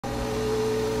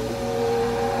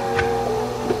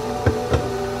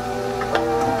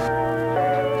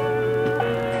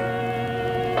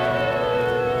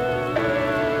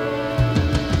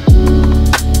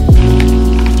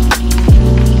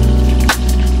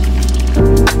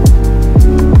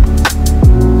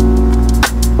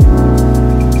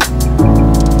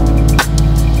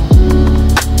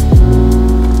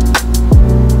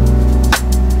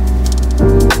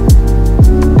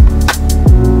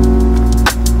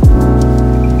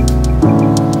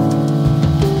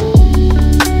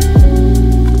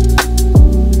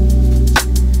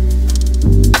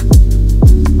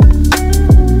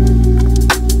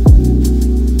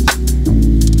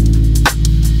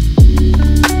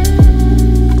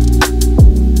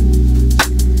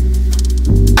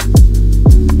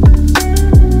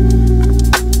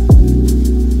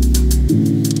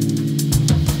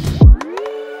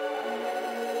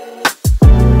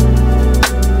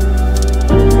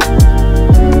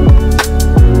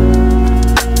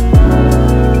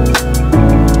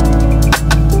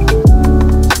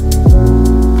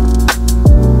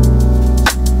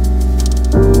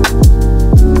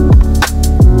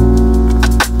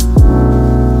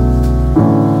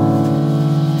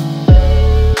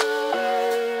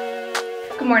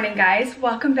guys,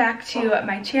 welcome back to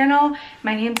my channel.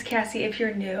 My name's Cassie if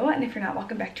you're new, and if you're not,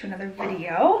 welcome back to another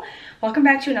video. Welcome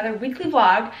back to another weekly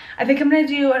vlog. I think I'm gonna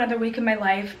do another week in my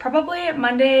life, probably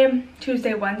Monday,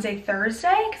 Tuesday, Wednesday,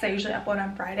 Thursday, because I usually upload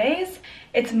on Fridays.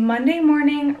 It's Monday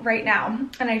morning right now,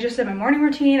 and I just did my morning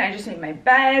routine. I just made my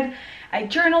bed. I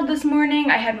journaled this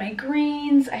morning. I had my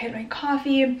greens, I had my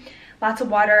coffee, lots of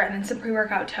water, and then some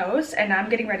pre-workout toast, and now I'm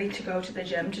getting ready to go to the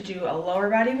gym to do a lower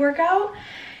body workout.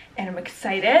 And I'm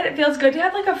excited. It feels good to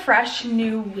have like a fresh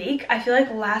new week. I feel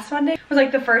like last Monday was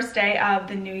like the first day of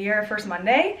the new year, first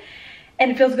Monday,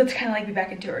 and it feels good to kind of like be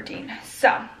back into a routine.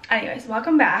 So anyways,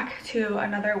 welcome back to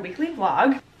another weekly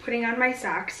vlog. Putting on my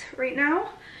socks right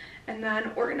now, and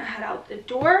then we're gonna head out the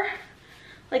door.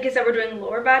 Like I said, we're doing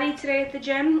lower body today at the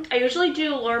gym. I usually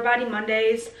do lower body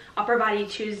Mondays, upper body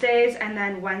Tuesdays, and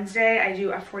then Wednesday I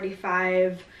do a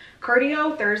 45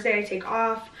 cardio. Thursday I take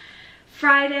off.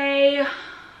 Friday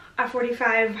a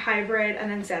 45 hybrid,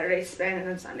 and then Saturday spin, and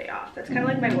then Sunday off. That's kind of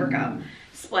like my workout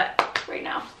split right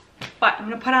now. But I'm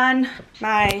gonna put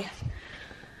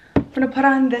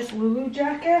on this Lulu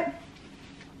jacket,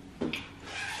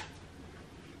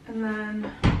 and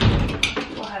then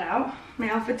we'll head out. My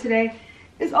outfit today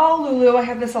is all Lulu. I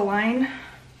have this Align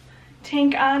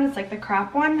tank on. It's like the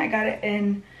crop one. I got it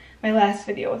in my last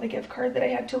video with a gift card that I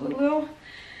had to Lulu.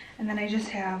 And then I just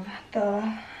have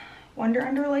the Wonder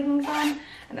Under leggings on,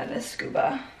 and then this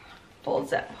scuba full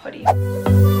zip hoodie.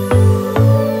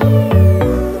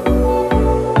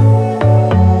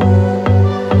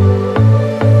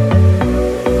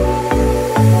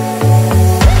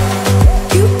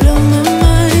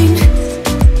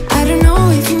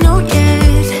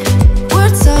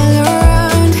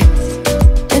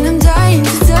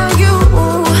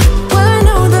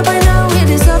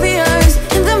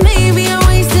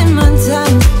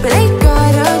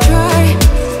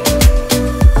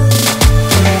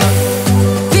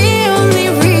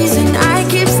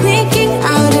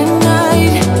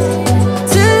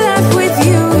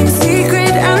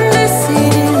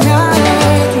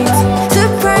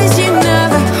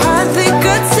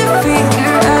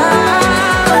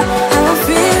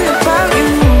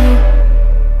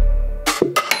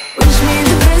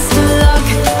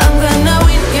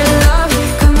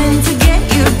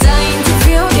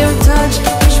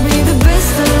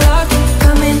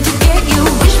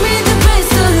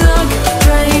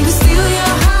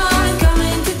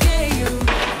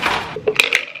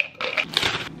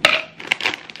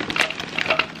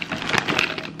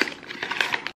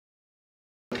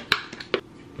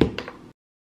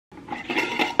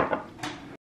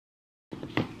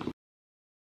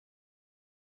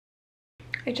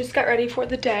 I just got ready for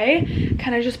the day.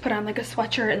 Kind of just put on like a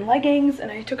sweatshirt and leggings, and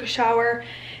I took a shower,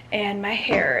 and my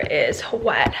hair is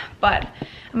wet. But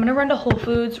I'm gonna run to Whole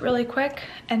Foods really quick,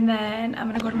 and then I'm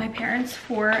gonna go to my parents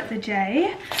for the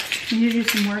day. I need to do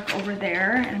some work over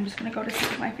there, and I'm just gonna go to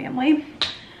sleep with my family.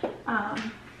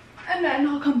 And then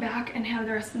I'll come back and have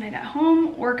the rest of the night at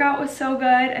home. Workout was so good.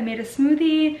 I made a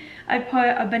smoothie. I put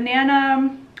a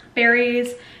banana,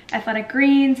 berries, athletic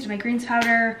greens, did my greens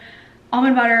powder,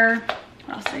 almond butter.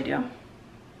 What else did I do?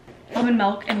 Almond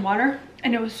milk and water,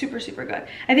 and it was super good.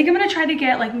 I think I'm gonna try to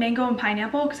get like mango and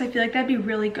pineapple, because I feel like that'd be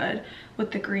really good with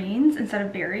the greens instead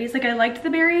of berries. Like I liked the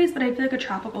berries, but I feel like a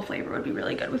tropical flavor would be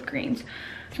really good with greens.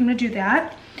 So I'm gonna do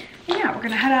that. And yeah, we're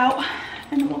gonna head out,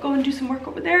 and then we'll go and do some work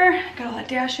over there. Gotta let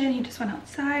Dash in, he just went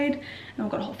outside, and we'll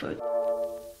go to Whole Foods.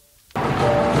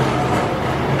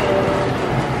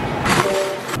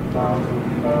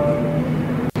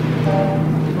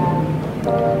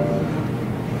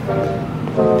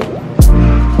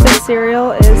 This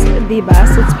cereal is the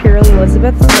best. It's Purely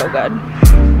Elizabeth. So good.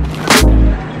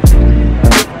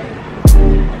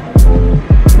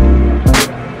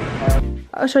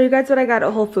 I'll show you guys what I got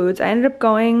at Whole Foods. I ended up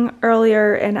going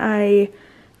earlier, and I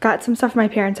got some stuff from my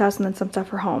parents' house and then some stuff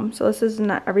for home. So this is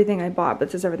not everything I bought, but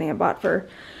this is everything I bought for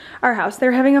our house.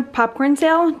 They're having a popcorn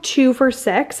sale, 2 for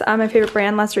 $6. My favorite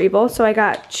brand, Lesser Evil. So I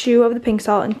got 2 of the pink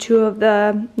salt and 2 of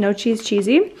the no cheese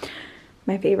cheesy.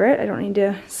 My favorite. I don't need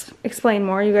to explain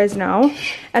more, you guys know.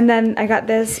 And then I got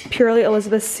this Purely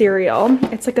Elizabeth cereal.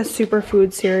 It's like a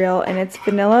superfood cereal, and it's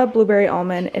vanilla, blueberry,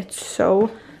 almond. It's so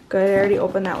good. I already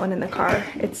opened that one in the car.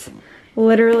 It's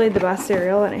literally the best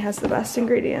cereal, and it has the best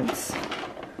ingredients.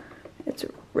 It's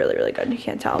really good. You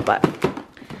can't tell, but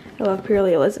I love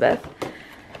Purely Elizabeth.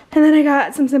 And then I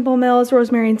got some Simple Mills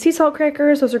rosemary and sea salt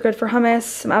crackers. Those are good for hummus.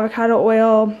 Some avocado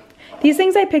oil. These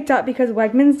things I picked up because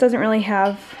Wegmans doesn't really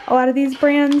have a lot of these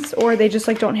brands, or they just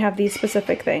like don't have these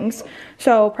specific things.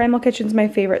 So Primal Kitchen's my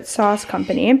favorite sauce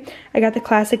company. I got the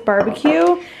classic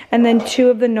barbecue and then 2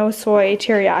 of the no soy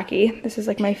teriyaki. This is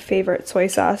like my favorite soy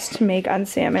sauce to make on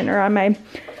salmon or on my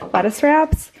lettuce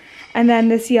wraps. And then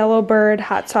this Yellow Bird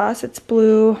hot sauce. It's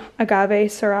blue agave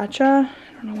sriracha.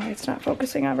 I don't know why it's not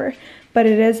focusing ever, but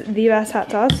it is the best hot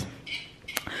sauce.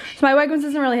 So my Wegmans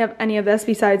doesn't really have any of this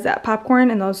besides that popcorn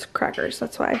and those crackers.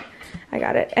 That's why I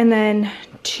got it. And then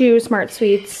 2 Smart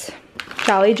Sweets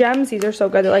Jolly Gems. These are so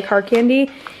good. They're like hard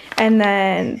candy. And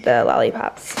then the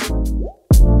lollipops.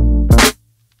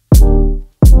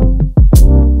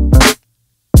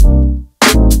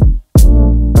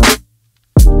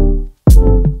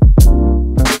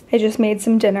 I just made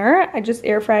some dinner. I just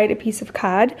air fried a piece of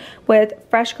cod with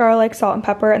fresh garlic, salt and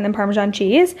pepper, and then Parmesan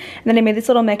cheese. And then I made this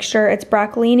little mixture. It's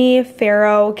broccolini,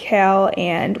 farro, kale,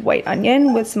 and white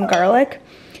onion with some garlic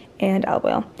and olive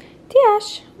oil.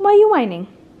 Dash, why are you whining?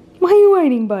 Why are you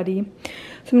whining, buddy?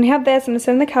 So I'm gonna have this. I'm gonna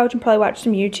sit on the couch and probably watch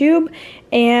some YouTube.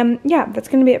 And yeah, that's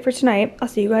gonna be it for tonight. I'll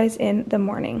see you guys in the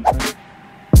morning.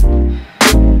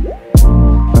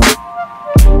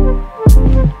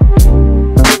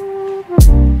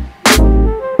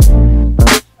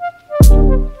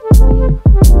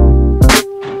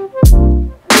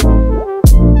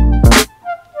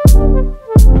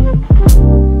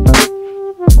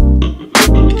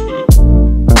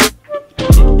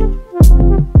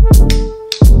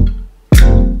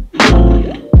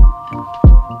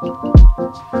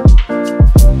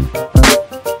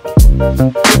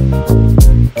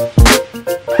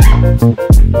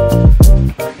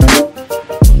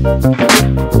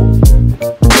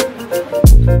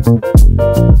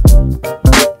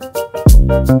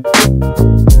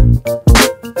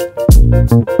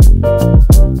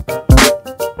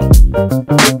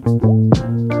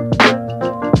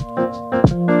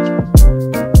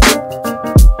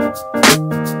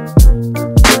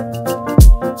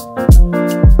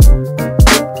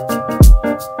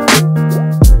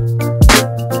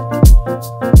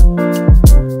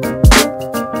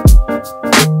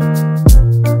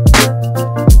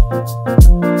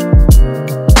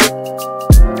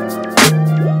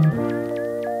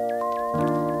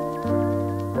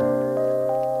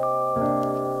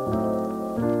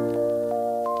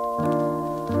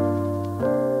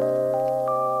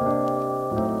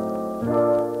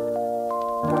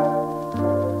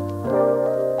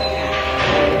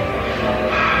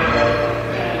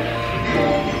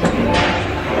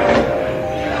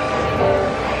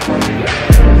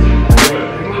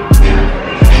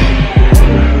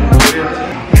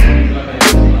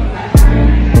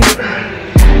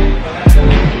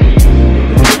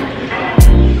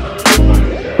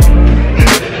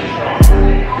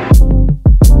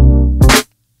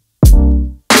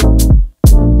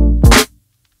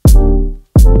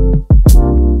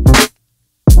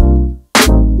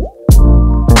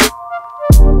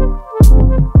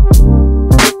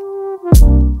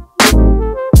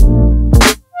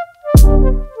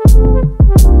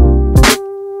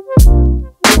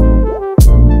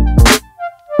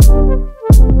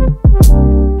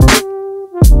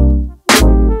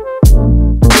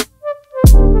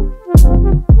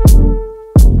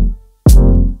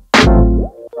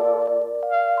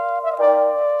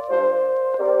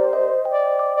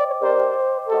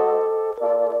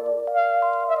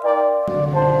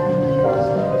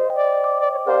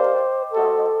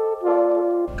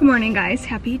 Good morning, guys.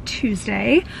 Happy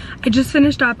Tuesday. I just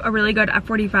finished up a really good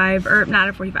F45, or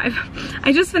not F45.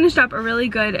 I just finished up a really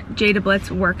good Jada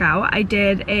Blitz workout. I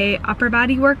did a upper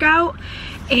body workout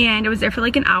and it was there for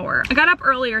like an hour. I got up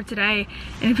earlier today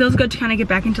and it feels good to kind of get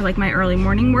back into like my early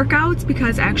morning workouts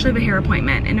because I actually have a hair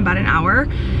appointment in about an hour.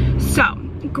 So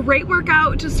great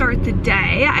workout to start the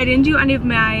day. I didn't do any of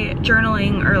my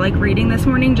journaling or like reading this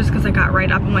morning just because I got right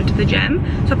up and went to the gym.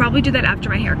 So I'll probably do that after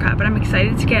my haircut, but I'm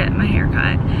excited to get my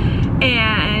haircut.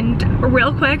 And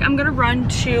real quick, I'm gonna run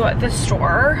to the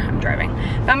store. I'm driving.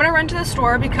 But I'm gonna run to the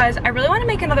store because I really want to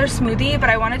make another smoothie, but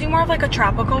I want to do more of like a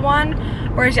tropical one.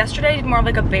 Whereas yesterday I did more of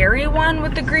like a berry one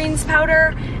with the greens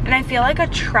powder. And I feel like a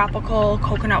tropical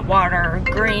coconut water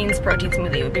greens protein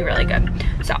smoothie would be really good.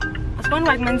 So let's go in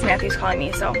Wegmans. Matthew's calling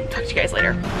me, so talk to you guys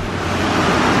later.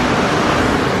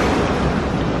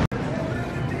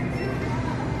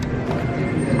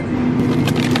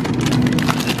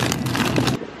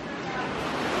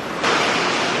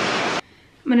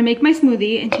 I'm gonna make my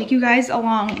smoothie and take you guys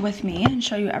along with me and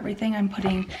show you everything I'm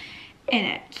putting in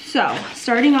it. So,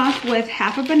 starting off with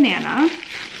half a banana.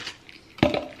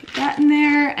 Put that in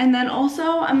there, and then also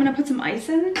I'm gonna put some ice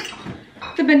in.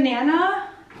 The banana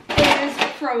is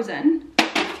frozen.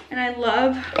 And I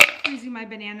love freezing my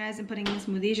bananas and putting in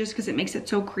smoothies just because it makes it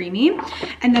so creamy.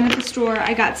 And then at the store,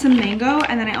 I got some mango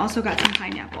and then I also got some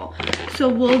pineapple. So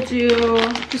we'll do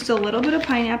just a little bit of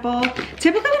pineapple.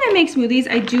 Typically when I make smoothies,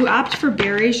 I do opt for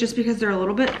berries just because they're a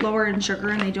little bit lower in sugar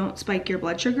and they don't spike your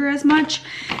blood sugar as much.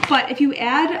 But if you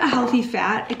add a healthy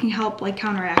fat, it can help like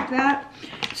counteract that.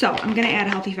 So I'm gonna add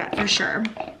a healthy fat for sure.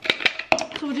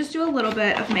 So we'll just do a little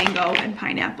bit of mango and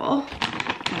pineapple,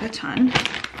 not a ton.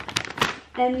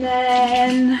 And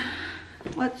then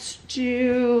let's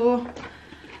do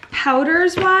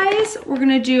powders wise, we're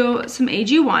gonna do some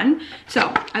AG1.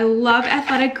 So I love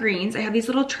athletic greens. I have these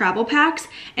little travel packs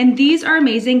and these are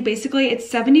amazing. Basically it's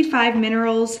 75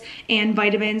 minerals and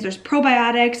vitamins. There's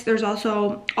probiotics. There's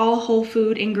also all whole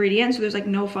food ingredients. So there's like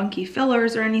no funky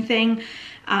fillers or anything.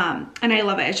 And I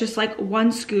love it. It's just like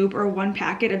one scoop or one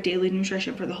packet of daily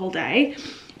nutrition for the whole day.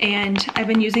 And I've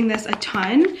been using this a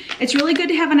ton. It's really good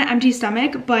to have on an empty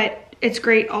stomach, but it's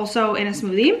great also in a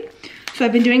smoothie. So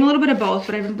I've been doing a little bit of both,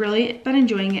 but I've really been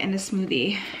enjoying it in a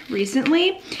smoothie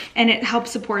recently. And it helps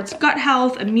supports gut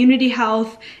health, immunity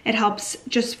health. It helps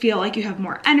just feel like you have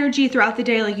more energy throughout the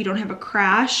day, like you don't have a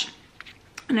crash.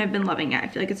 And I've been loving it. I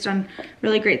feel like it's done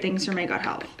really great things for my gut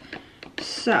health.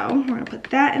 So we're gonna put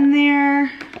that in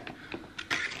there.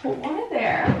 Put one in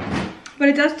there. But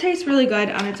it does taste really good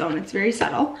on its own. It's very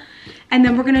subtle. And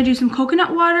then we're gonna do some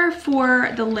coconut water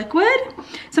for the liquid.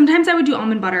 Sometimes I would do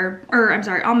almond butter, or I'm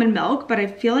sorry, almond milk, but I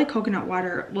feel like coconut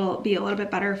water will be a little bit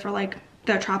better for like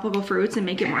the tropical fruits and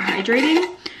make it more hydrating.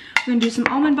 We're gonna do some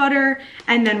almond butter,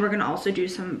 and then we're gonna also do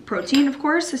some protein, of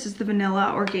course. This is the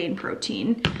vanilla Orgain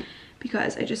protein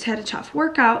because I just had a tough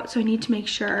workout, so I need to make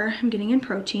sure I'm getting in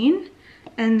protein.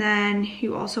 And then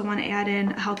you also wanna add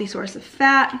in a healthy source of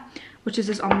fat, which is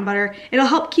this almond butter. It'll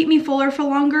help keep me fuller for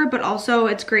longer, but also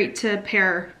it's great to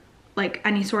pair like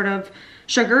any sort of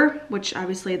sugar, which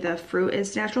obviously the fruit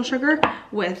is natural sugar,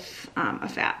 with a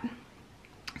fat.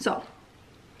 So,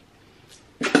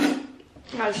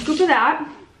 got a scoop of that.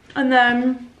 And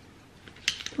then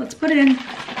let's put in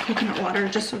coconut water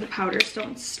just so the powders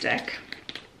don't stick.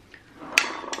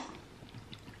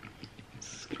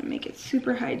 It's gonna make it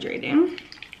super hydrating.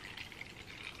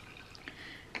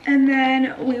 And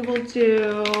then we will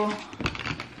do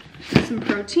some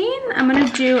protein. I'm gonna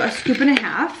do a scoop and a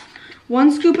half.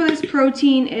 One scoop of this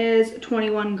protein is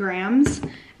 21 grams,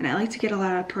 and I like to get a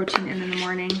lot of protein in the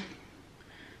morning.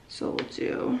 So we'll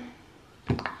do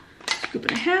a scoop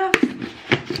and a half,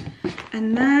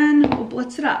 and then we'll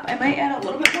blitz it up. I might add a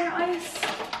little bit more ice. I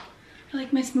feel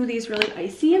like my smoothie is really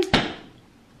icy.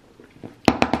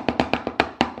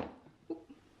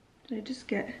 Did I just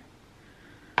get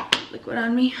liquid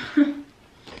on me?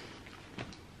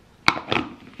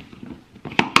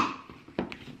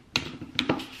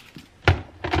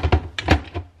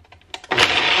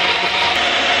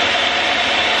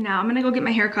 Now I'm gonna go get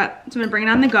my hair cut, so I'm gonna bring it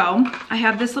on the go. I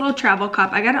have this little travel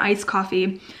cup. I got an iced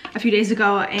coffee a few days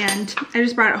ago and I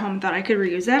just brought it home and thought I could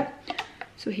reuse it.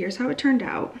 So here's how it turned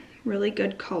out. Really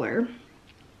good color.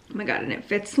 Oh my god, and it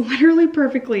fits literally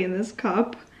perfectly in this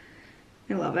cup.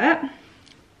 I love it.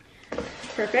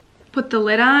 Perfect. Put the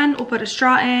lid on, we'll put a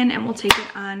straw in, and we'll take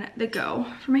it on the go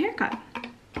for my haircut.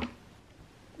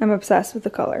 I'm obsessed with the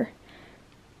color.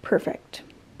 Perfect.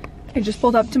 I just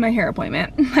pulled up to my hair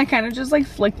appointment. I kind of just like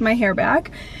flicked my hair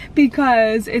back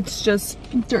because it's just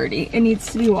dirty. It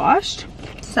needs to be washed.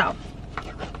 So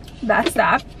that's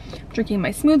that. Drinking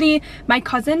my smoothie. My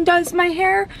cousin does my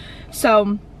hair,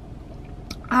 so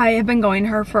I have been going to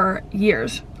her for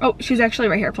years. Oh, she's actually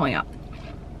right here pulling up.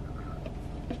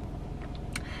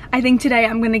 I think today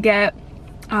I'm gonna get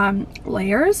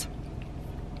layers.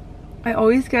 I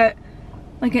always get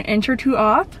like an inch or two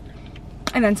off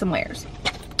and then some layers.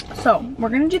 So we're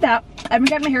gonna do that. I haven't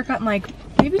gotten my hair cut in like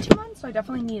maybe 2 months, so I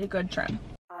definitely need a good trim.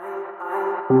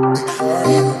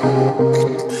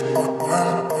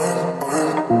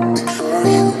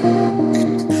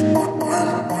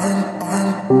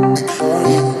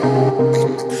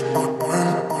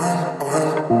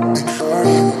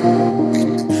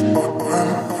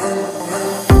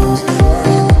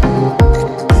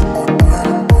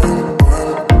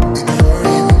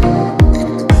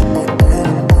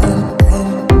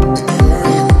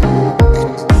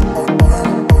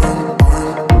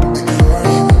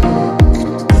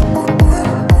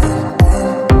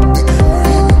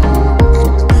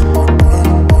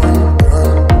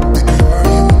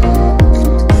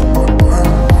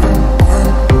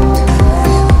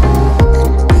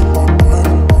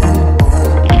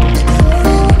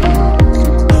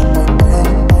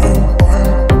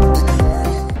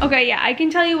 Okay, yeah, I can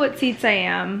tell you what seats I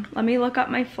am. Let me look up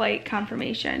my flight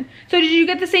confirmation. So did you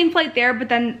get the same flight there, but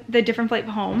then the different flight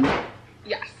home?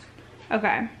 Yes.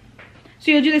 Okay.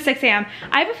 So you'll do the 6 a.m.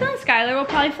 I have a feeling Skylar will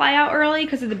probably fly out early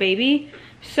because of the baby.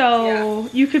 So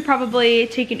you could probably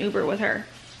take an Uber with her.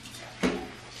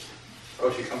 Oh,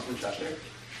 she comes from Chester?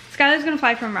 Skylar's gonna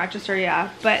fly from Rochester, yeah,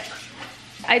 but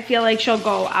I feel like she'll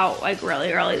go out like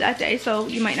really early that day, so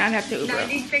you might not have to Uber.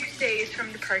 96 days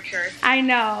from departure. I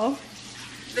know.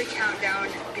 The countdown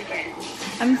begins.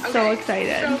 I'm so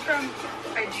excited. So from,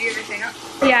 do you have everything up?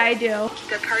 Yeah, I do.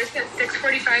 Departs at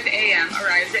 6:45 a.m.,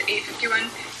 arrives at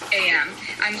 8:51 a.m.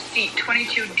 I'm seat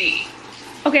 22D.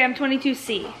 Okay, I'm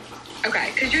 22C.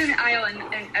 Okay, because you're in the aisle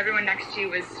and everyone next to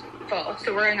you is full,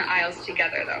 so we're in the aisles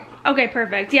together though. Okay,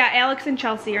 perfect. Yeah, Alex and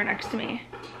Chelsea are next to me.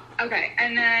 Okay,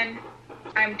 and then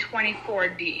I'm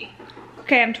 24D.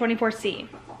 Okay, I'm 24C.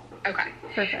 Okay.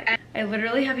 Perfect. And I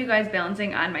literally have you guys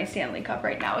balancing on my Stanley Cup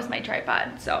right now as my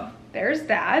tripod. So there's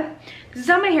that. This is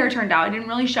how my hair turned out. I didn't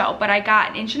really show, but I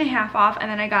got 1.5 inches off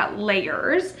and then I got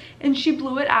layers and she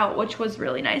blew it out, which was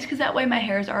really nice because that way my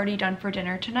hair is already done for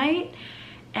dinner tonight.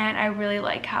 And I really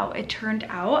like how it turned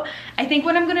out. I think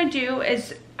what I'm gonna do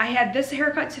is I had this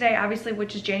haircut today, obviously,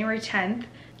 which is January 10th.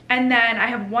 And then I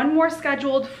have one more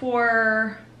scheduled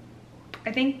for,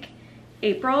 I think,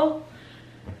 April,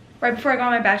 right before I go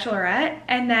on my bachelorette.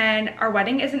 And then our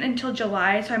wedding isn't until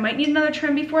July, so I might need another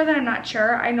trim before then, I'm not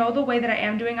sure. I know the way that I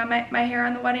am doing on my hair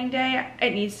on the wedding day,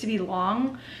 it needs to be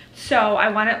long. So I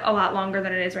want it a lot longer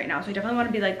than it is right now. So I definitely want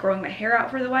to be like growing my hair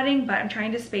out for the wedding, but I'm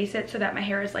trying to space it so that my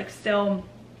hair is like still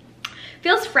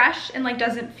feels fresh and like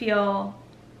doesn't feel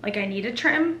like I need a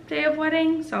trim day of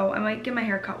wedding. So I might get my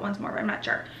hair cut once more, but I'm not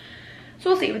sure. So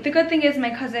we'll see. But the good thing is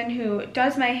my cousin who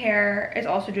does my hair is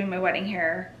also doing my wedding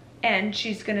hair, and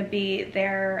she's gonna be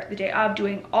there the day of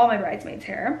doing all my bridesmaids'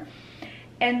 hair.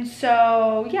 And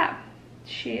so yeah,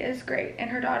 she is great.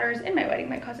 And her daughter's in my wedding,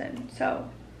 my cousin. So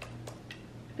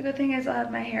the good thing is I'll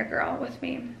have my hair girl with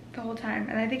me the whole time.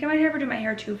 And I think I might have her do my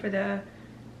hair too for the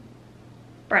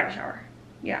bridal shower.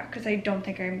 Yeah, because I don't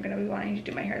think I'm gonna be wanting to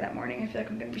do my hair that morning. I feel like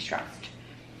I'm gonna be stressed.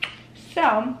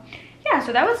 So yeah,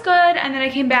 so that was good. And then I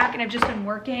came back and I've just been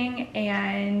working,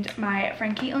 and my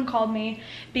friend Caitlin called me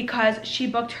because she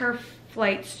booked her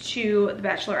flights to the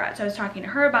bachelorette. So I was talking to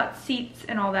her about seats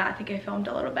and all that. I think I filmed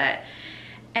a little bit.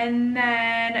 And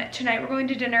then tonight we're going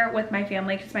to dinner with my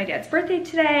family because it's my dad's birthday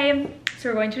today. So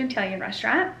we're going to an Italian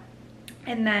restaurant.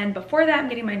 And then before that, I'm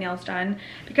getting my nails done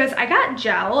because I got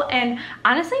gel, and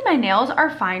honestly my nails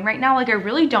are fine right now. Like I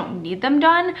really don't need them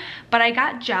done, but I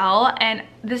got gel, and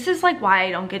this is like why I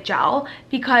don't get gel,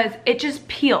 because it just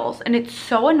peels and it's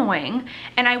so annoying.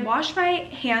 And I wash my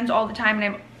hands all the time,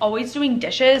 and I'm always doing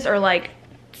dishes or like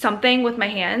something with my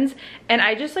hands, and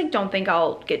I just like don't think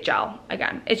I'll get gel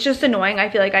again. It's just annoying. I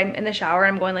feel like I'm in the shower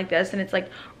and I'm going like this and it's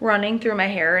like running through my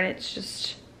hair, and it's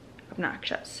just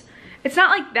obnoxious. It's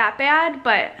not like that bad,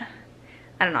 but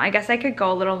I don't know. I guess I could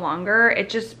go a little longer.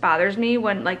 It just bothers me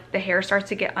when like the hair starts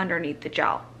to get underneath the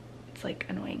gel. It's like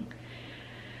annoying.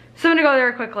 So I'm gonna go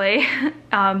there quickly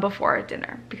before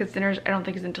dinner, because dinner I don't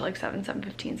think is until like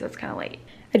 7:15, so it's kind of late.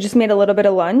 I just made a little bit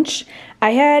of lunch.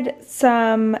 I had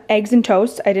some eggs and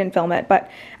toast. I didn't film it,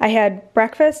 but I had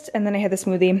breakfast and then I had the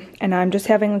smoothie, and I'm just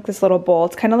having like this little bowl.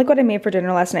 It's kind of like what I made for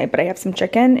dinner last night, but I have some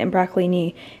chicken and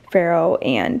broccolini, farro,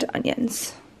 and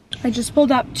onions. I just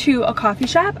pulled up to a coffee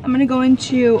shop. I'm gonna go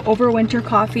into Overwinter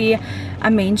Coffee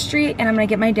on Main Street, and I'm gonna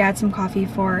get my dad some coffee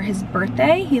for his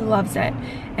birthday. He loves it.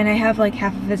 And I have like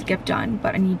half of his gift done,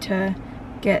 but I need to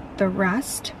get the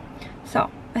rest.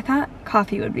 So I thought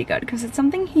coffee would be good because it's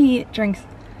something he drinks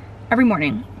every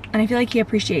morning, and I feel like he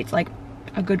appreciates like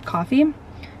a good coffee. I'm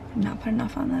not put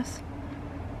enough on this.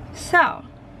 So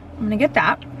I'm gonna get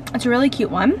that. It's a really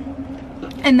cute one.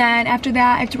 And then after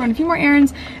that, I have to run a few more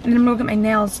errands, and then I'm gonna go get my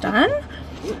nails done.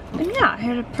 And yeah, I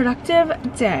had a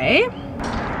productive day.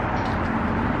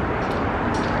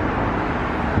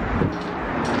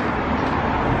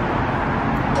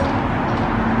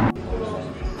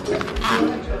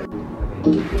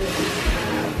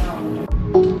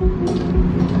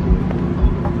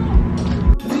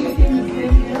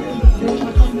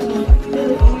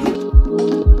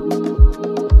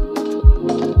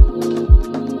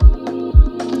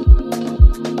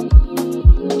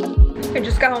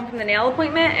 Got home from the nail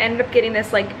appointment and ended up getting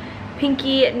this like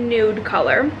pinky nude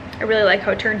color. I really like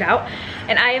how it turned out,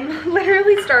 and I am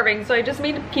literally starving, so I just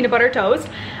made peanut butter toast.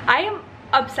 I am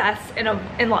obsessed and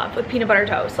in love with peanut butter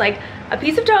toast. Like a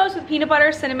piece of toast with peanut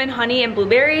butter, cinnamon, honey, and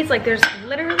blueberries. Like there's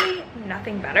literally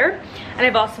nothing better. And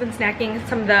I've also been snacking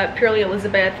some of the Purely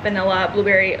Elizabeth vanilla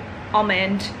blueberry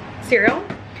almond cereal,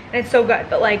 and it's so good.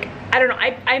 But like I don't know,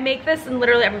 I make this in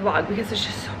literally every vlog because it's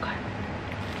just so good.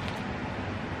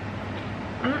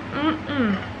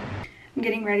 I'm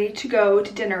getting ready to go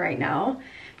to dinner right now.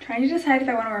 I'm trying to decide if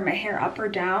I want to wear my hair up or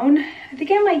down. I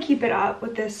think I might keep it up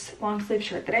with this long sleeve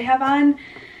shirt that I have on,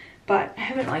 but I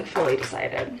haven't like fully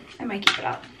decided. I might keep it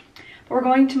up. But we're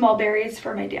going to Mulberry's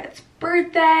for my dad's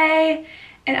birthday,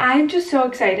 and I'm just so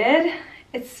excited.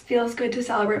 It feels good to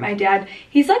celebrate my dad.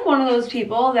 He's like one of those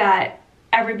people that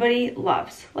everybody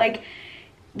loves. Like,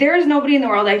 there is nobody in the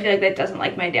world I feel like that doesn't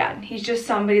like my dad. He's just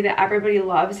somebody that everybody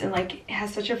loves and like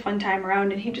has such a fun time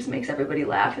around, and he just makes everybody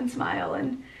laugh and smile,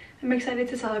 and I'm excited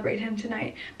to celebrate him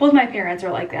tonight. Both my parents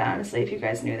are like that, honestly, if you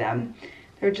guys knew them.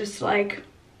 They're just like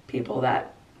people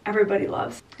that everybody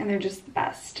loves, and they're just the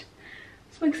best.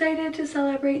 So I'm excited to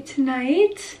celebrate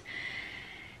tonight.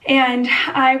 And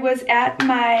I was at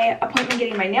my appointment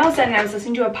getting my nails done, and I was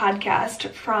listening to a podcast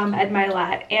from Ed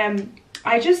Milet, and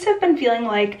I just have been feeling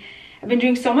like I've been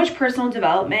doing so much personal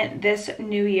development this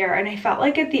new year, and I felt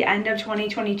like at the end of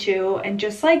 2022 and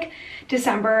just like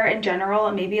December in general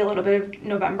and maybe a little bit of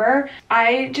November,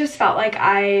 I just felt like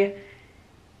I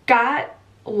got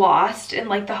lost in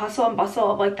like the hustle and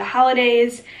bustle of like the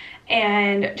holidays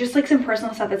and just like some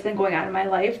personal stuff that's been going on in my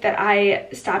life, that I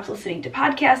stopped listening to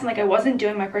podcasts, and like I wasn't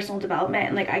doing my personal development,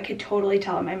 and like I could totally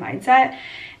tell in my mindset.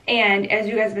 And as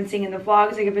you guys have been seeing in the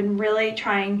vlogs, like I've been really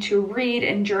trying to read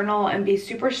and journal and be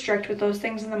super strict with those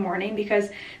things in the morning because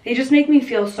they just make me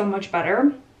feel so much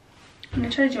better. I'm gonna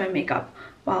try to do my makeup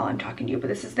while I'm talking to you, but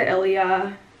this is the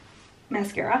Ilia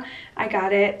mascara. I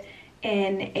got it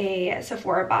in a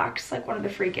Sephora box, like one of the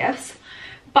free gifts.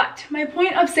 But my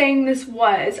point of saying this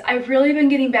was, I've really been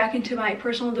getting back into my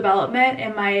personal development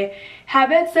and my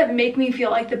habits that make me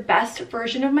feel like the best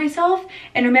version of myself.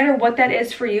 And no matter what that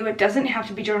is for you, it doesn't have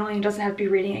to be journaling, it doesn't have to be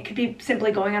reading. It could be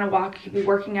simply going on a walk, it could be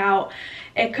working out,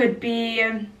 it could be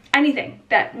anything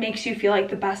that makes you feel like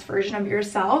the best version of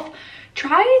yourself.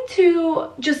 Try to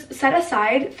just set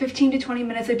aside 15 to 20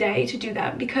 minutes a day to do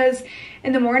that, because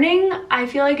in the morning I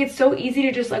feel like it's so easy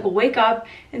to just like wake up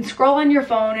and scroll on your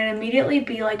phone and immediately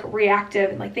be like reactive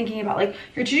and like thinking about like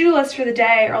your to-do list for the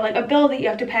day, or like a bill that you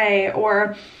have to pay,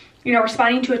 or you know,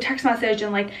 responding to a text message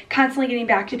and like constantly getting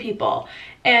back to people.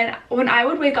 And when I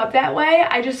would wake up that way,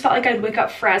 I just felt like I'd wake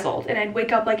up frazzled, and I'd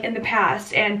wake up like in the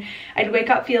past, and I'd wake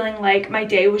up feeling like my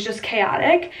day was just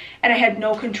chaotic and I had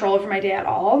no control over my day at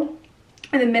all.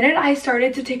 And the minute I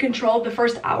started to take control of the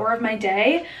first hour of my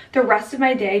day, the rest of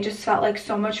my day just felt like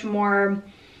so much more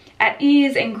at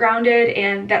ease and grounded,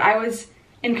 and that I was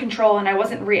in control and I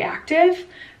wasn't reactive.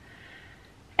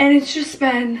 And it's just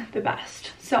been the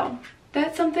best. So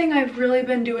that's something I've really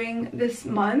been doing this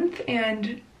month,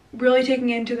 and really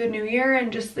taking into the new year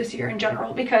and just this year in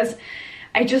general, because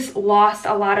I just lost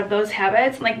a lot of those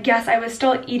habits. Like, yes, I was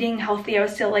still eating healthy. I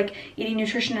was still like eating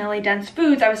nutritionally dense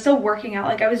foods. I was still working out.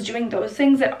 Like, I was doing those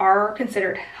things that are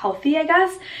considered healthy, I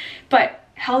guess. But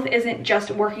health isn't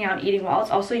just working out and eating well. It's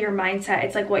also your mindset.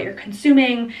 It's like what you're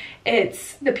consuming.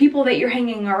 It's the people that you're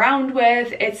hanging around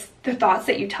with. It's the thoughts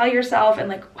that you tell yourself, and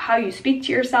like how you speak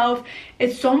to yourself.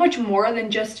 It's so much more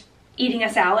than just eating a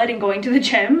salad and going to the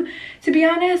gym, to be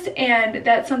honest. And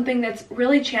that's something that's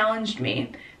really challenged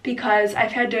me, because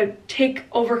I've had to take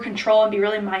over control and be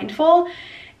really mindful,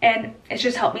 and it's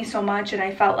just helped me so much. And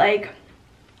I felt like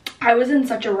I was in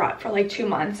such a rut for like 2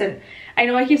 months, and I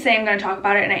know I keep saying I'm going to talk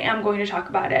about it, and I am going to talk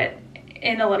about it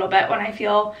in a little bit when I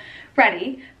feel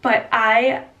ready, but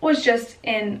I was just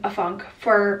in a funk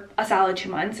for a solid 2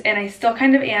 months, and I still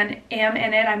kind of am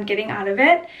in it. I'm getting out of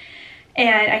it,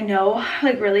 and I know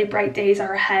like really bright days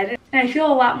are ahead, and I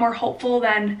feel a lot more hopeful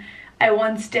than I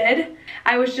once did.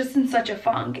 I was just in such a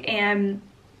funk, and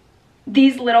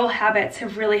these little habits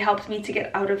have really helped me to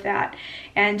get out of that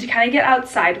and to kind of get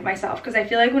outside of myself, because I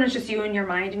feel like when it's just you and your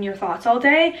mind and your thoughts all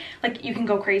day, like you can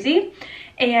go crazy.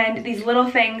 And these little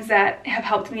things that have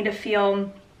helped me to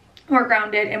feel more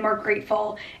grounded and more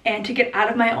grateful, and to get out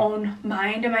of my own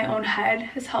mind and my own head,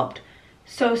 has helped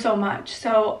so much.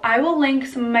 So I will link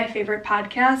some of my favorite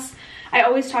podcasts. I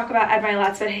always talk about Ed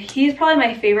Milet, but he's probably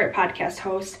my favorite podcast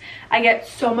host. I get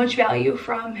so much value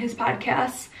from his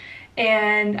podcasts,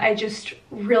 and I just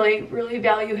really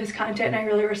value his content, and I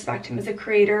really respect him as a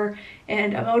creator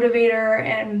and a motivator,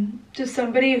 and just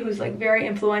somebody who's like very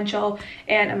influential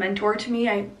and a mentor to me.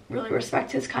 I really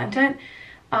respect his content.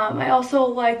 I also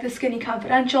like The Skinny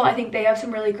Confidential. I think they have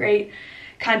some really great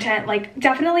content, like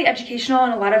definitely educational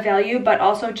and a lot of value, but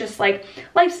also just like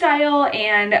lifestyle,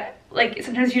 and like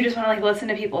sometimes you just want to like listen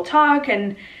to people talk,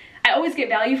 and I always get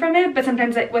value from it, but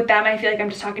sometimes like with them I feel like I'm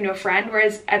just talking to a friend,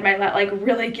 whereas Ed Milet like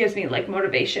really gives me like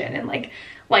motivation and like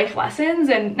life lessons,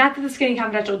 and not that the Skinny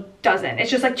Confidential doesn't,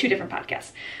 it's just like 2 different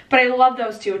podcasts. But I love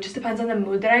those 2. It just depends on the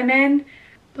mood that I'm in.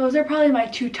 Those are probably my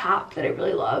 2 top that I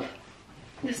really love.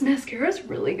 This mascara is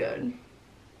really good.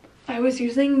 I was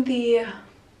using the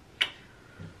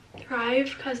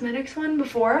Thrive Cosmetics one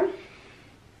before,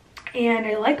 and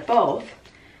I like both,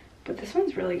 but this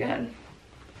one's really good.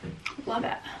 Love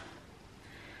it.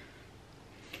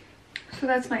 So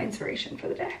that's my inspiration for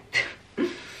the day.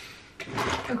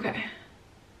 Okay.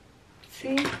 Let's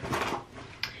see.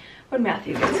 When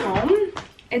Matthew gets home,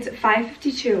 it's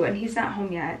 5:52 and he's not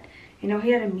home yet. You know,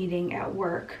 he had a meeting at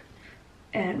work,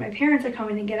 and my parents are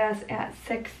coming to get us at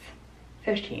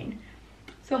 6:15.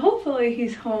 So hopefully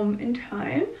he's home in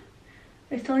time.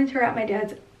 I still need to wrap my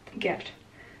dad's gift,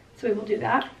 so we will do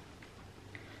that.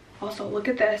 Also, look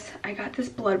at this. I got this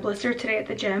blood blister today at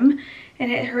the gym,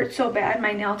 and it hurt so bad.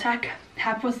 My nail tech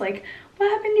was like, what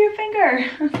happened to your finger?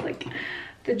 I was like,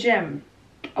 the gym,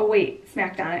 a weight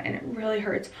smacked on it, and it really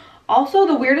hurts. Also,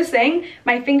 the weirdest thing,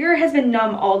 my finger has been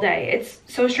numb all day. It's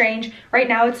so strange. Right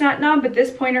now it's not numb, but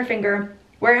this pointer finger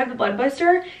where I have the blood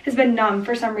blister has been numb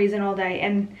for some reason all day,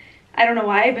 and I don't know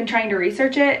why. I've been trying to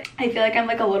research it. I feel like I'm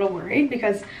like a little worried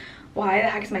because why the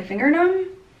heck is my finger numb?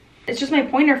 It's just my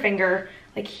pointer finger,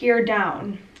 like here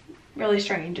down. Really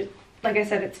strange. Like I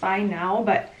said, it's fine now,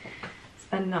 but it's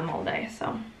been numb all day,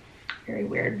 so very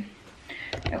weird.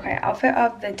 Okay, outfit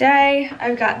of the day.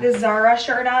 I've got this Zara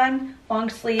shirt on, long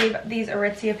sleeve, these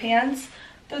Aritzia pants.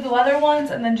 They're the leather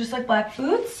ones, and then just like black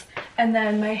boots. And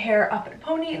then my hair up in a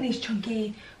pony, and these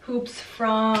chunky hoops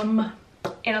from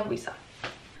Ana Luisa.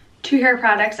 2 hair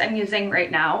products I'm using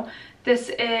right now. This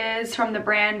is from the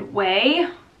brand Way.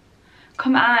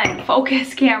 Come on,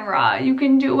 focus camera, you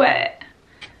can do it.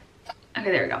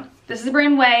 Okay, there we go. This is the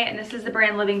brand Way, and this is the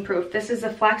brand Living Proof. This is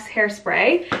a flex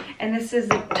hairspray, and this is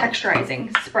the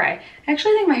texturizing spray. I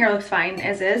actually think my hair looks fine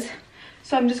as is.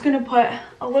 So I'm just gonna put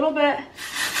a little bit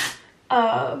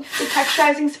of the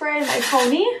texturizing spray in my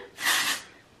pony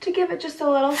to give it just a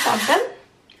little something.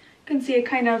 You can see it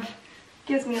kind of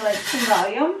gives me like some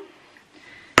volume.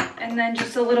 And then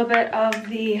just a little bit of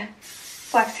the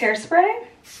flex hairspray.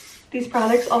 These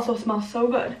products also smell so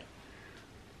good.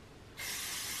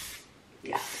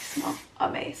 Yeah, they smell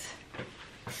amazing.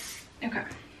 Okay,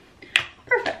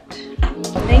 perfect.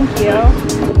 Thank you.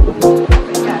 Oh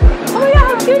my god,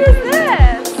 how cute is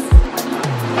this?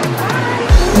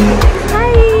 Hi.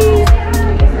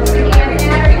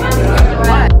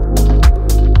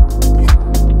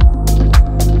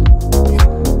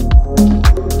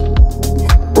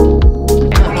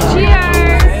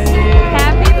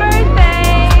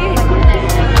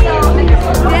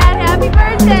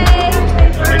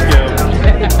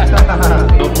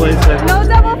 No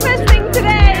double fisting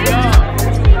today.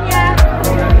 Yeah.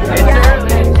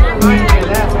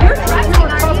 You're stressing,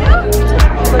 aren't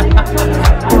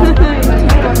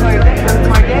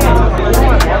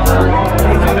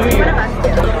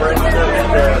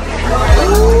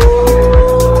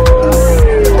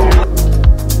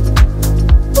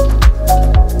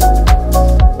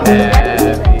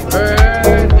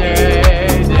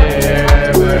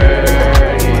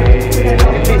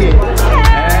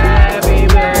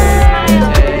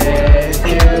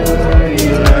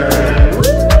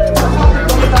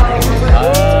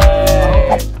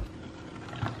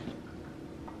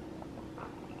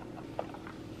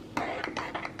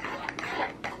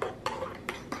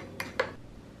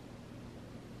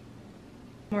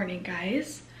Morning,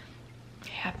 guys.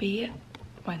 Happy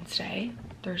Wednesday.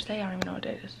 Thursday? I don't even know what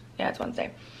day it is. Yeah, it's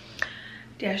Wednesday.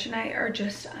 Dash and I are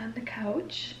just on the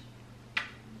couch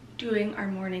doing our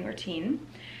morning routine.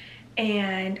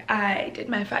 And I did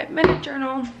my 5-minute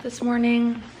journal this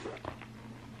morning.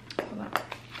 Hold on.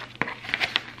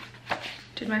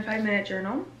 Did my 5-minute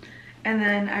journal. And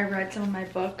then I read some of my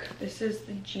book. This is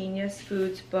the Genius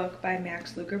Foods book by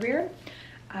Max Lukerbeer.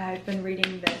 I've been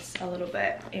reading this a little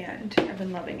bit and I've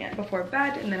been loving it before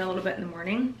bed and then a little bit in the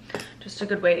morning. Just a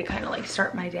good way to kind of like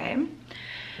start my day.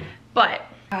 But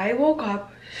I woke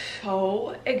up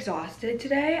so exhausted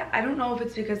today. I don't know if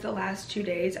it's because the last 2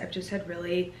 days I've just had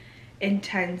really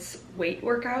intense weight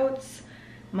workouts.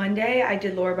 Monday I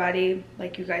did lower body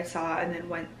like you guys saw, and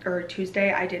then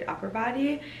Tuesday I did upper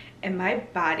body, and my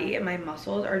body and my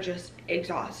muscles are just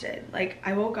exhausted. Like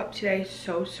I woke up today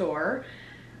so sore,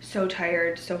 so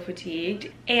tired, so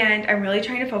fatigued, and I'm really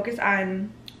trying to focus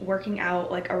on working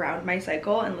out like around my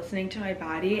cycle and listening to my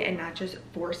body and not just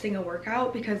forcing a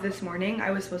workout, because this morning I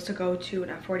was supposed to go to an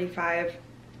F45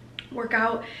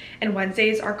 workout, and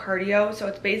Wednesdays are cardio, so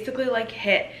it's basically like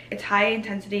it's high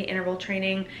intensity interval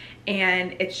training,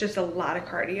 and it's just a lot of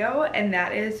cardio, and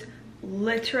that is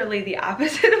literally the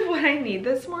opposite of what I need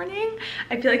this morning.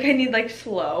 I feel like I need like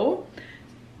slow.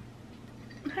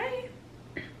 Hi,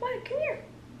 what, come here.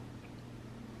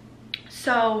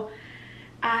 So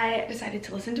I decided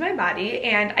to listen to my body,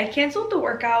 and I canceled the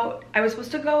workout. I was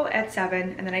supposed to go at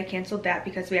 7, and then I canceled that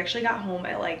because we actually got home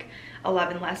at like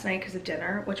 11 last night because of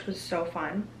dinner, which was so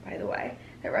fun, by the way.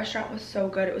 That restaurant was so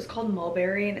good. It was called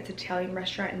Mulberry, and it's an Italian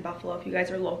restaurant in Buffalo if you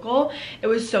guys are local. It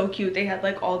was so cute. They had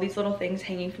like all these little things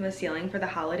hanging from the ceiling for the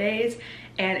holidays,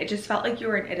 and it just felt like you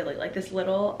were in Italy, like this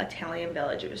little Italian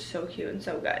village. It was so cute and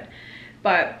so good.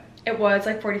 But it was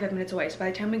like 45 minutes away, so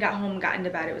by the time we got home and got into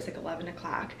bed, it was like 11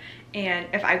 o'clock. And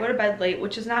if I go to bed late,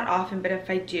 which is not often, but if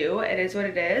I do, it is what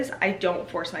it is. I don't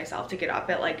force myself to get up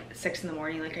at like 6 in the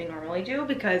morning like I normally do,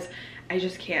 because I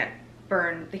just can't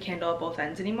burn the candle at both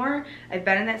ends anymore. I've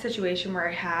been in that situation where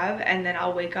I have, and then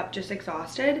I'll wake up just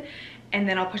exhausted, and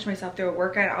then I'll push myself through a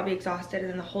workout, I'll be exhausted, and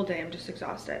then the whole day I'm just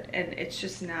exhausted, and it's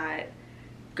just not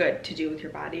good to do with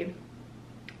your body.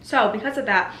 So because of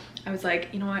that, I was like,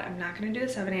 you know what, I'm not gonna do the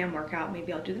 7 a.m. workout,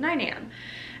 maybe I'll do the 9 a.m.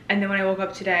 And then when I woke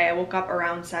up today, I woke up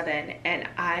around 7, and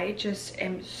I just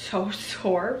am so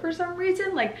sore for some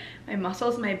reason. Like my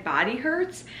muscles, my body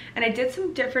hurts. And I did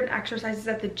some different exercises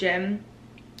at the gym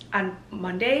on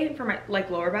Monday for my like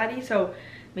lower body, so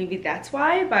maybe that's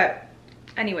why. But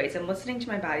anyways, I'm listening to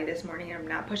my body this morning, and I'm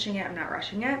not pushing it, I'm not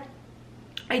rushing it.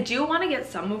 I do want to get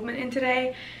some movement in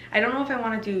today. I don't know if I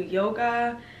want to do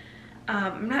yoga.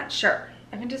 I'm not sure,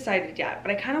 I haven't decided yet,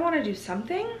 but I kind of want to do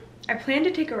something. I plan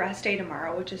to take a rest day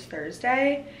tomorrow, which is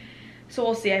Thursday, so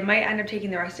we'll see. I might end up taking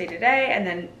the rest day today and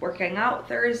then working out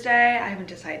Thursday. I haven't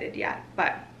decided yet,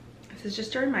 but this is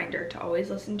just a reminder to always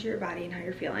listen to your body and how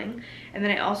you're feeling. And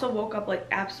then I also woke up like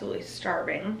absolutely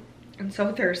starving and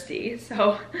so thirsty,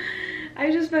 so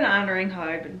I've just been honoring how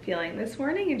I've been feeling this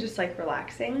morning and just like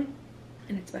relaxing,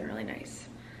 and it's been really nice.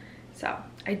 So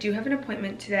I do have an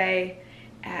appointment today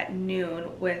at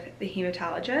noon with the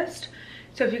hematologist.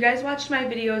 So if you guys watched my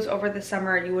videos over the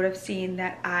summer, you would have seen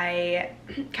that I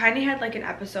kind of had like an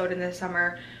episode in the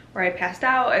summer where I passed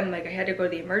out, and like I had to go to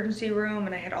the emergency room,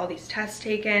 and I had all these tests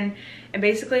taken, and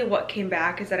basically what came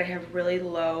back is that I have really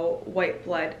low white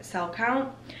blood cell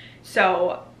count.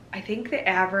 So I think the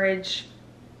average,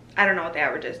 I don't know what the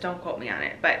average is, don't quote me on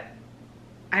it, but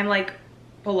I'm like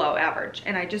below average,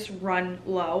 and I just run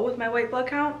low with my white blood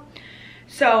count.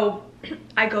 So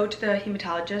I go to the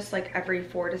hematologist like every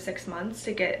 4 to 6 months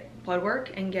to get blood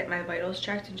work and get my vitals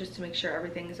checked, and just to make sure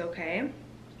everything is okay.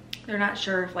 They're not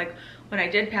sure if like when I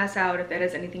did pass out, if that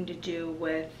has anything to do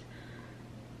with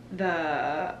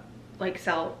the like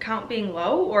cell count being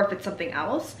low, or if it's something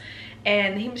else.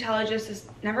 And the hematologist is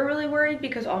never really worried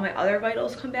because all my other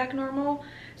vitals come back normal.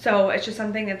 So it's just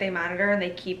something that they monitor and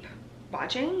they keep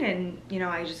watching, and you know,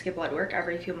 I just get blood work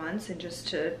every few months and just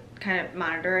to kind of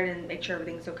monitor it and make sure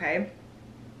everything's okay.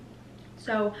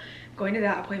 So I'm going to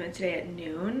that appointment today at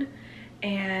noon,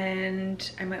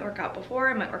 and I might work out before,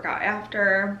 I might work out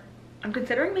after. I'm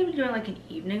considering maybe doing like an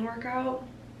evening workout.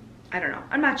 I don't know,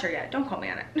 I'm not sure yet, don't quote me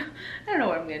on it. I don't know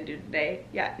what I'm gonna do today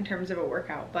yet in terms of a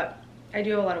workout, but I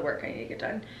do have a lot of work I need to get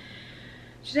done.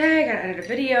 Today I gotta edit a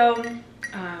video.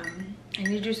 I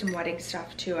need to do some wedding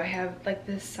stuff too. I have like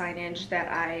this signage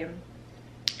that I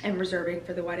am reserving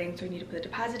for the wedding, so I need to put a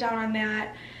deposit down on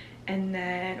that. And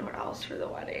then what else for the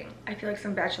wedding? I feel like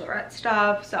some bachelorette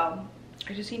stuff, so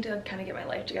I just need to kind of get my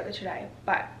life together today.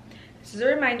 But this is a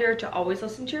reminder to always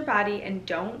listen to your body and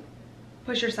don't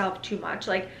push yourself too much.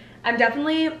 Like I'm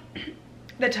definitely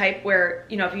the type where,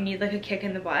 you know, if you need like a kick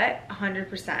in the butt,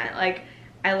 100%. Like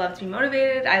I love to be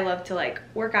motivated, I love to like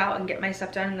work out and get my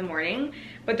stuff done in the morning,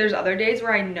 but there's other days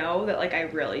where I know that like I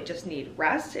really just need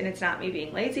rest, and it's not me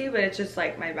being lazy, but it's just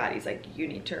like my body's like, you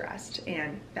need to rest,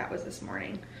 and that was this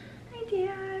morning. Hi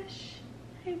Dash,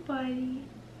 hi buddy.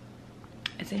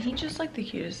 Isn't he just like the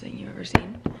cutest thing you've ever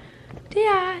seen?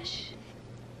 Dash.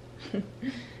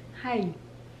 Hi.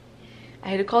 I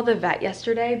had to call the vet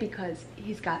yesterday because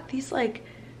he's got these like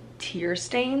tear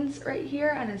stains right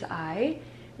here on his eye.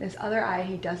 This other eye,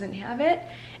 he doesn't have it,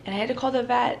 and I had to call the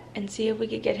vet and see if we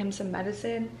could get him some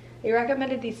medicine. They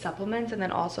recommended these supplements and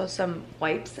then also some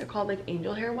wipes. They're called like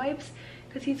angel hair wipes,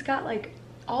 because he's got like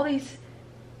all these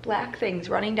black things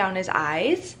running down his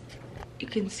eyes, you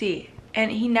can see, and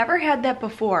he never had that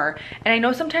before. And I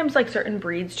know sometimes like certain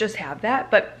breeds just have that,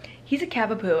 but he's a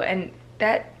Cavapoo and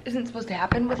that isn't supposed to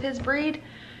happen with his breed.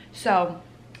 So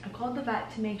I called the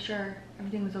vet to make sure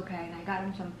everything was okay, and I got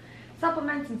him some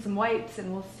supplements and some wipes,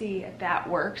 and we'll see if that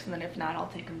works, and then if not, I'll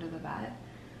take him to the vet.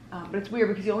 But it's weird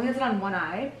because he only has it on one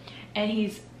eye, and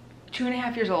he's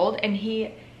 2.5 years old, and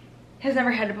he has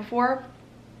never had it before.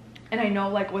 And I know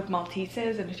like with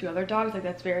Malteses and a few other dogs, like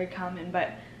that's very common,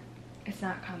 but it's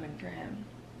not common for him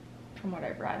from what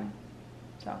I've read.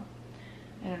 So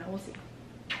I don't know, we'll see.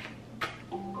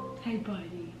 Hey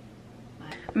buddy.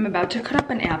 I'm about to cut up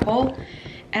an apple,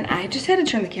 and I just had to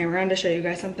turn the camera on to show you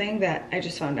guys something that I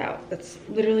just found out. That's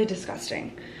literally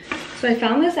disgusting. So I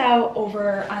found this out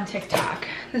over on TikTok.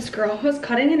 This girl was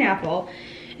cutting an apple,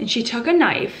 and she took a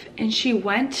knife and she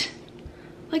went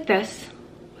like this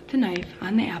with the knife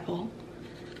on the apple,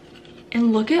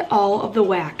 and look at all of the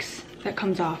wax that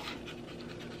comes off.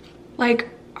 Like,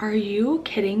 are you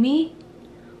kidding me?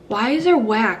 Why is there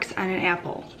wax on an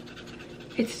apple?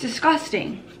 It's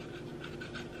disgusting.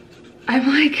 I'm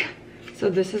like, so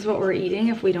this is what we're eating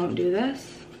if we don't do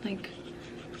this? Like,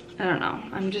 I don't know.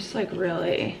 I'm just like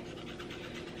really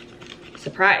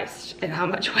surprised at how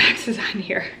much wax is on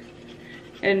here,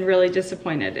 and really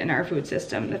disappointed in our food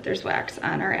system that there's wax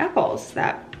on our apples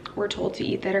that we're told to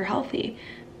eat that are healthy.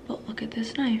 But look at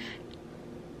this knife.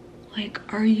 Like,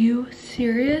 are you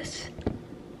serious?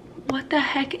 What the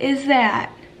heck is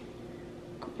that?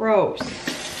 Gross.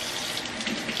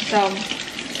 So,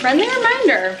 friendly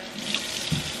reminder,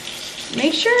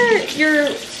 make sure you're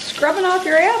scrubbing off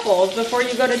your apples before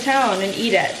you go to town and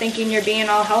eat it, thinking you're being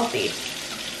all healthy,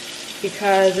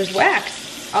 because there's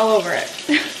wax all over it.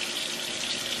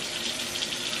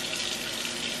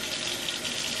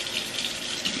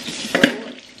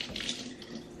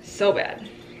 So bad.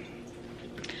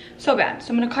 So bad.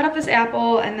 So I'm gonna cut up this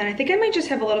apple, and then I think I might just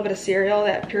have a little bit of cereal,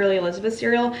 that Purely Elizabeth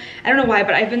cereal. I don't know why,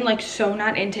 but I've been like so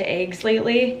not into eggs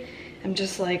lately. I'm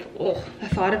just like, oh, the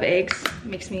thought of eggs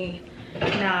makes me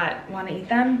not want to eat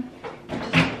them.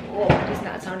 It does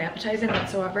not sound appetizing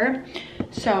whatsoever.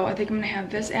 So I think I'm gonna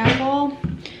have this apple,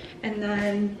 and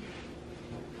then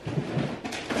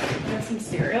some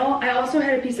cereal. I also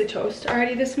had a piece of toast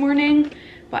already this morning,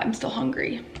 but I'm still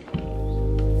hungry.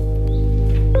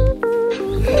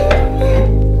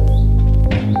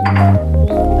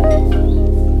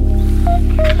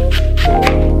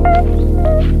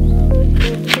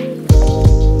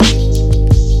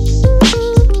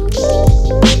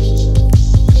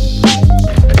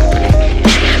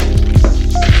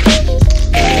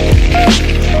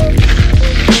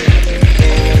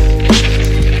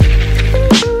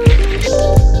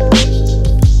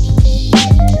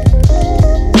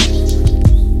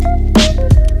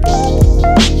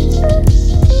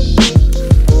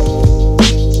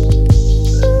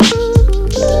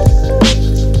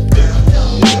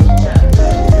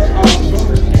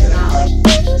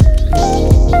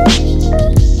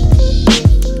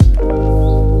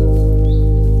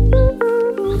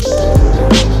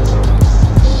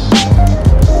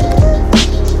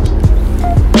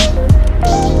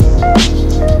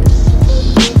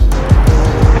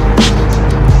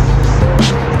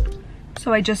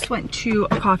 So I just went to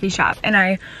a coffee shop and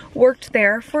I worked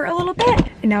there for a little bit,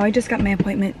 and now I just got my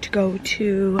appointment to go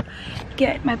to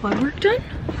get my blood work done.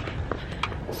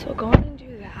 So go on and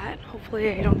do that.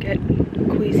 Hopefully I don't get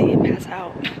queasy and pass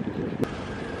out.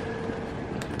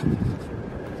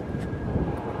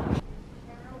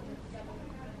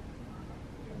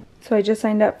 So I just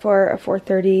signed up for a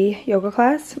 4:30 yoga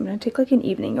class. I'm gonna take like an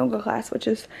evening yoga class, which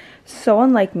is so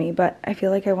unlike me, but I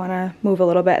feel like I wanna move a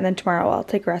little bit, and then tomorrow I'll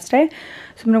take a rest day.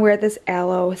 So I'm gonna wear this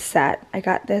aloe set. I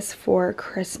got this for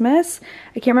Christmas.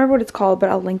 I can't remember what it's called, but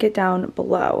I'll link it down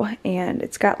below. And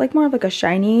it's got like more of like a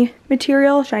shiny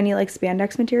material, shiny like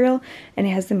spandex material, and it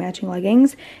has the matching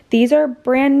leggings. These are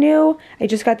brand new. I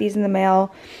just got these in the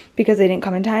mail because they didn't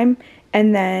come in time.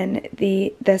 And then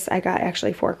this I got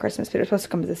actually for Christmas, but it was supposed to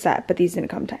come as a set, but these didn't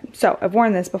come in time. So I've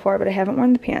worn this before, but I haven't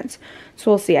worn the pants.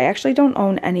 So we'll see. I actually don't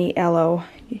own any aloe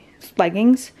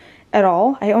leggings at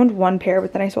all. I owned one pair,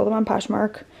 but then I sold them on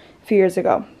Poshmark a few years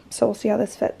ago. So we'll see how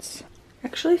this fits.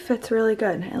 Actually fits really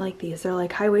good. I like these. They're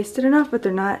like high-waisted enough, but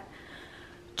they're not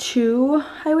too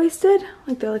high-waisted.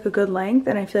 Like they're like a good length,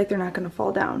 and I feel like they're not going to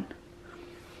fall down.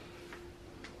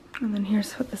 And then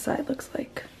here's what the side looks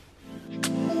like.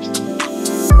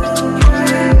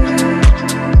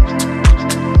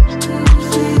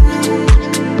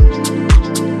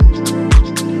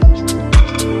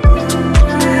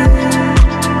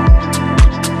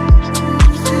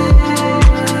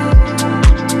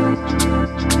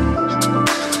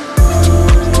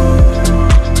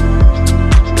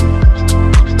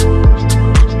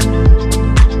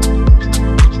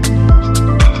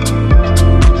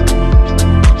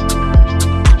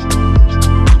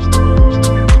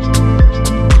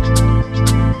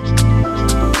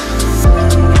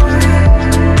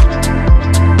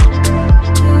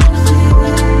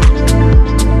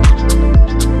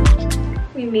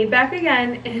 Back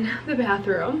again in the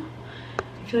bathroom.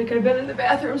 feel like I've been in the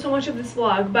bathroom so much of this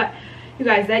vlog, but you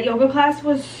guys, that yoga class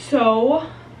was so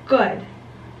good.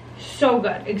 So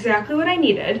good. Exactly what I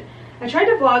needed. I tried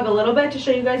to vlog a little bit to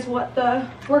show you guys what the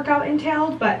workout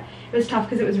entailed, but it was tough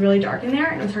because it was really dark in there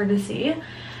and it was hard to see.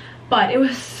 But it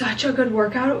was such a good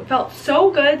workout. It felt so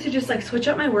good to just like switch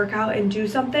up my workout and do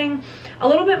something a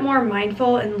little bit more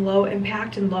mindful and low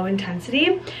impact and low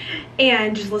intensity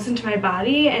and just listen to my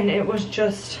body, and it was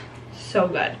just so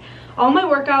good. All my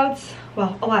workouts,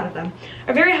 well, a lot of them,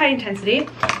 are very high intensity,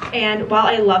 and while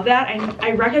I love that,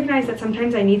 I recognize that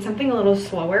sometimes I need something a little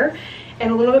slower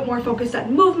and a little bit more focused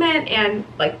on movement and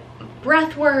like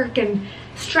breath work and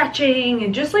stretching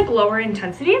and just like lower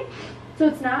intensity. So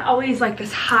it's not always like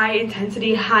this high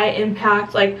intensity, high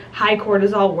impact, like high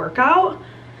cortisol workout.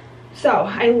 So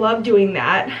I love doing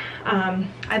that.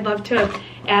 I'd love to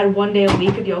add 1 day a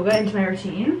week of yoga into my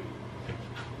routine.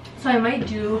 So I might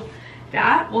do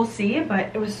that, we'll see,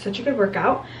 but it was such a good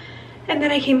workout. And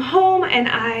then I came home and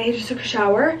I just took a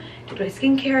shower, did my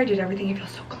skincare, I did everything. I feel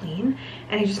so clean,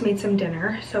 and I just made some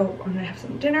dinner. So I'm gonna have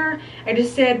some dinner. I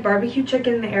just did barbecue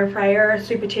chicken in the air fryer,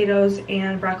 sweet potatoes,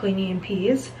 and broccolini and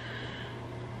peas.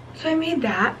 So I made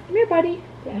that. Come here, buddy.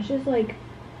 Dash is like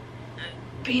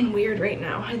being weird right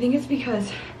now. I think it's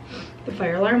because the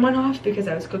fire alarm went off because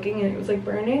I was cooking and it was like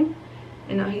burning,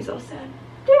 and now he's all sad.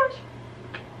 Dash,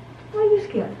 why are you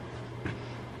scared?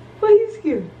 Why are you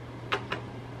scared?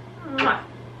 Mwah.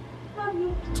 Love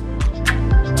you.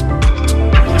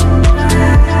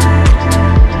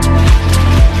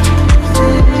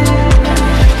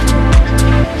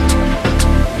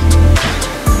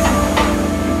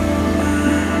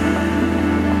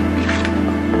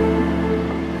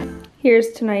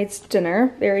 Here's tonight's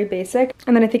dinner, very basic.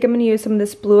 And then I think I'm gonna use some of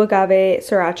this blue agave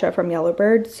sriracha from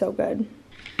Yellowbird, so good.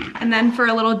 And then for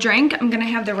a little drink, I'm gonna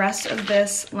have the rest of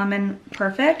this Lemon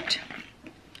Perfect.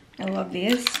 I love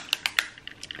these.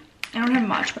 I don't have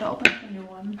much, but I'll open up a new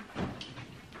one.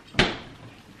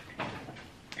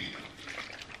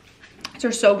 These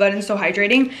are so good and so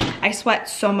hydrating. I sweat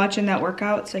so much in that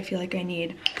workout, so I feel like I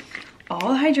need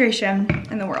all the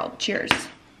hydration in the world. Cheers.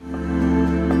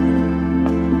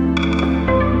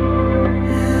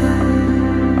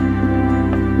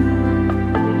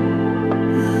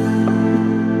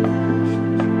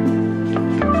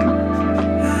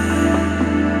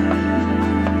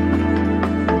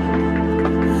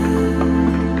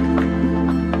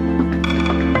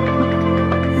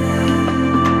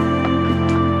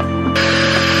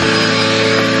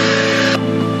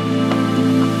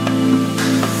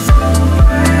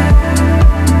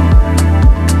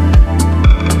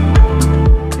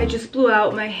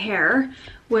 Out my hair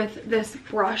with this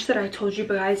brush that I told you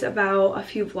guys about a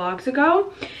few vlogs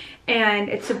ago, and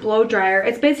it's a blow dryer.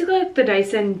 It's basically like the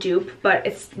Dyson dupe, but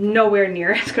it's nowhere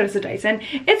near as good as the Dyson.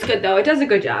 It's good though, it does a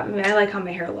good job. I mean, I like how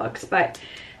my hair looks, but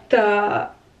the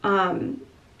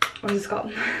what is this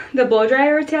called? The blow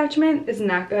dryer attachment is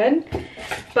not good,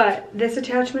 but this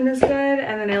attachment is good,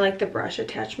 and then I like the brush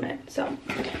attachment, so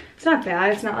it's not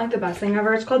bad. It's not like the best thing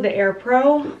ever. It's called the Air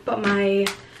Pro, but my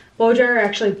blow dryer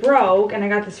actually broke, and I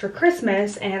got this for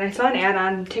Christmas, and I saw an ad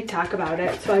on TikTok about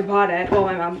it, so I bought it. Well,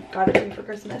 my mom got it to me for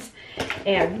Christmas,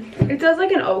 and it does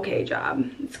like an okay job.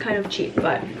 It's kind of cheap,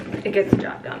 but it gets the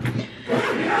job done. So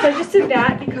I just did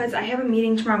that because I have a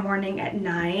meeting tomorrow morning at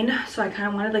 9, so I kind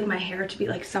of wanted like my hair to be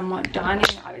like somewhat done.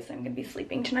 And obviously I'm gonna be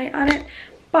sleeping tonight on it,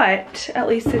 but at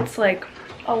least it's like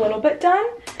a little bit done.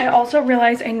 I also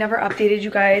realized I never updated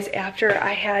you guys after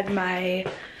I had my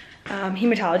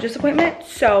hematologist appointment.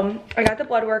 So I got the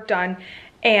blood work done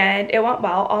and it went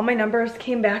well. All my numbers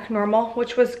came back normal,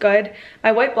 which was good.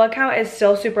 My white blood count is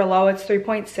still super low. It's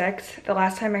 3.6. The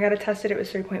last time I got it tested, it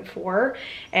was 3.4,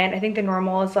 and I think the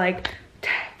normal is like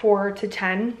 4 to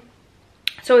 10.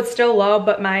 So it's still low,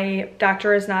 but my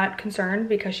doctor is not concerned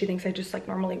because she thinks I just like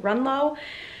normally run low.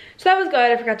 So that was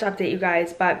good. I forgot to update you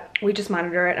guys, but we just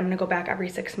monitor it. I'm gonna go back every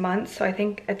 6 months. So I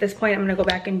think at this point I'm gonna go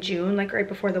back in June, like right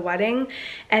before the wedding.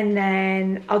 And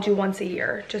then I'll do once a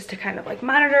year just to kind of like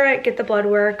monitor it, get the blood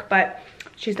work, but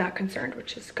she's not concerned,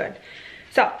 which is good.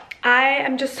 So I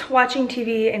am just watching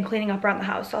TV and cleaning up around the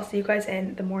house. So I'll see you guys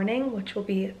in the morning, which will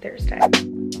be Thursday.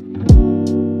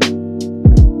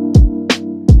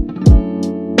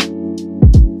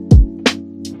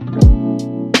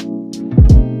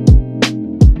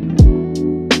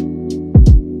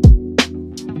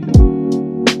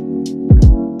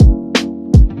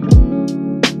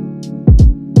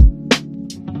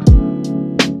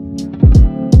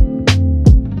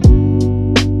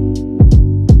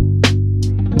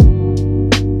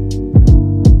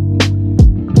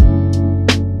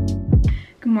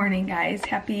 morning, guys.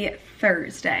 Happy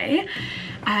Thursday.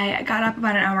 I got up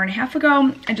about an hour and a half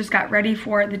ago. I just got ready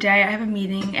for the day. I have a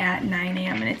meeting at 9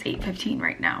 a.m. and it's 8:15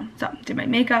 right now. So did my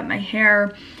makeup, my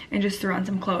hair, and just threw on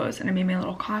some clothes, and I made my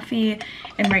little coffee.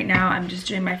 And right now I'm just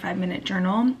doing my 5-minute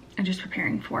journal and just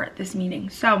preparing for this meeting.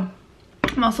 So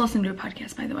I'm also listening to a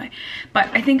podcast, by the way, but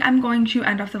I think I'm going to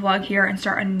end off the vlog here and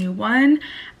start a new one.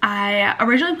 I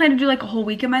originally planned to do like a whole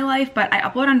week in my life, but I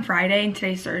upload on Friday and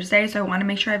today's Thursday, so I want to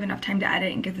make sure I have enough time to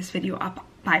edit and get this video up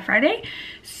by Friday.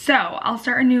 So I'll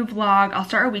start a new vlog. I'll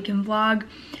start a weekend vlog.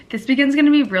 This weekend's gonna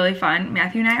be really fun.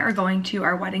 Matthew and I are going to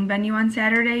our wedding venue on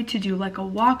Saturday to do like a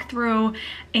walkthrough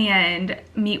and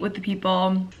meet with the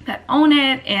people that own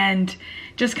it and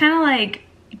just kind of like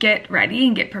get ready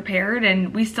and get prepared.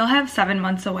 And we still have 7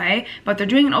 months away, but they're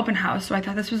doing an open house, so I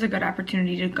thought this was a good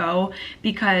opportunity to go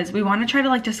because we want to try to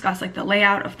like discuss like the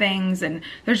layout of things, and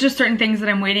there's just certain things that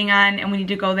I'm waiting on, and we need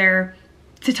to go there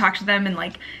to talk to them and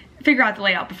like figure out the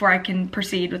layout before I can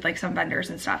proceed with like some vendors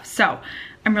and stuff. So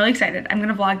I'm really excited. I'm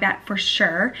gonna vlog that for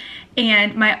sure.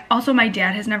 And my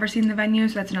dad has never seen the venue,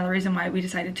 so that's another reason why we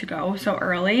decided to go so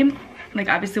early. Like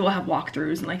obviously we'll have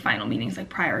walkthroughs and like final meetings like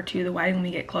prior to the wedding when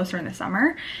we get closer in the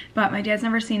summer, but my dad's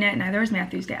never seen it, and neither is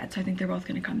Matthew's dad, so I think they're both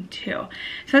gonna come too.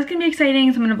 So that's gonna be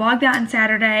exciting. So I'm gonna vlog that on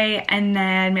Saturday, and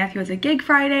then Matthew has a gig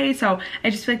Friday, so I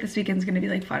just feel like this weekend's gonna be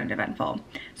like fun and eventful.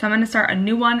 So I'm gonna start a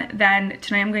new one. Then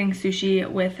tonight I'm going sushi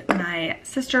with my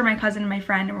sister, my cousin, and my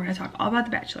friend, and we're gonna talk all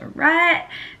about the Bachelorette.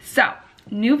 So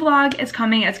new vlog is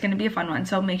coming. It's gonna be a fun one,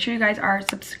 so make sure you guys are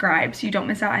subscribed so you don't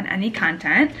miss out on any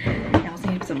content. I also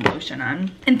need to put some lotion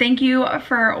on. And thank you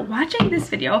for watching this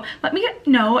video. Let me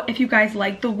know if you guys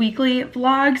like the weekly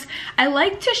vlogs. I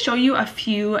like to show you a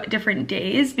few different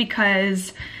days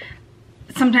because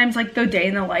sometimes like the day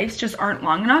in the lives just aren't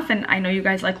long enough, and I know you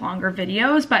guys like longer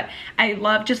videos, but I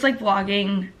love just like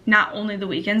vlogging not only the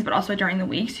weekends but also during the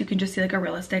week, so you can just see like a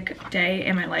realistic day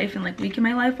in my life and like week in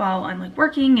my life while I'm like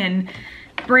working and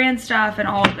brand stuff and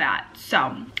all of that.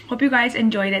 So hope you guys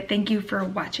enjoyed it. Thank you for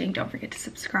watching. Don't forget to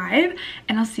subscribe,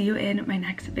 and I'll see you in my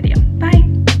next video.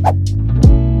 Bye.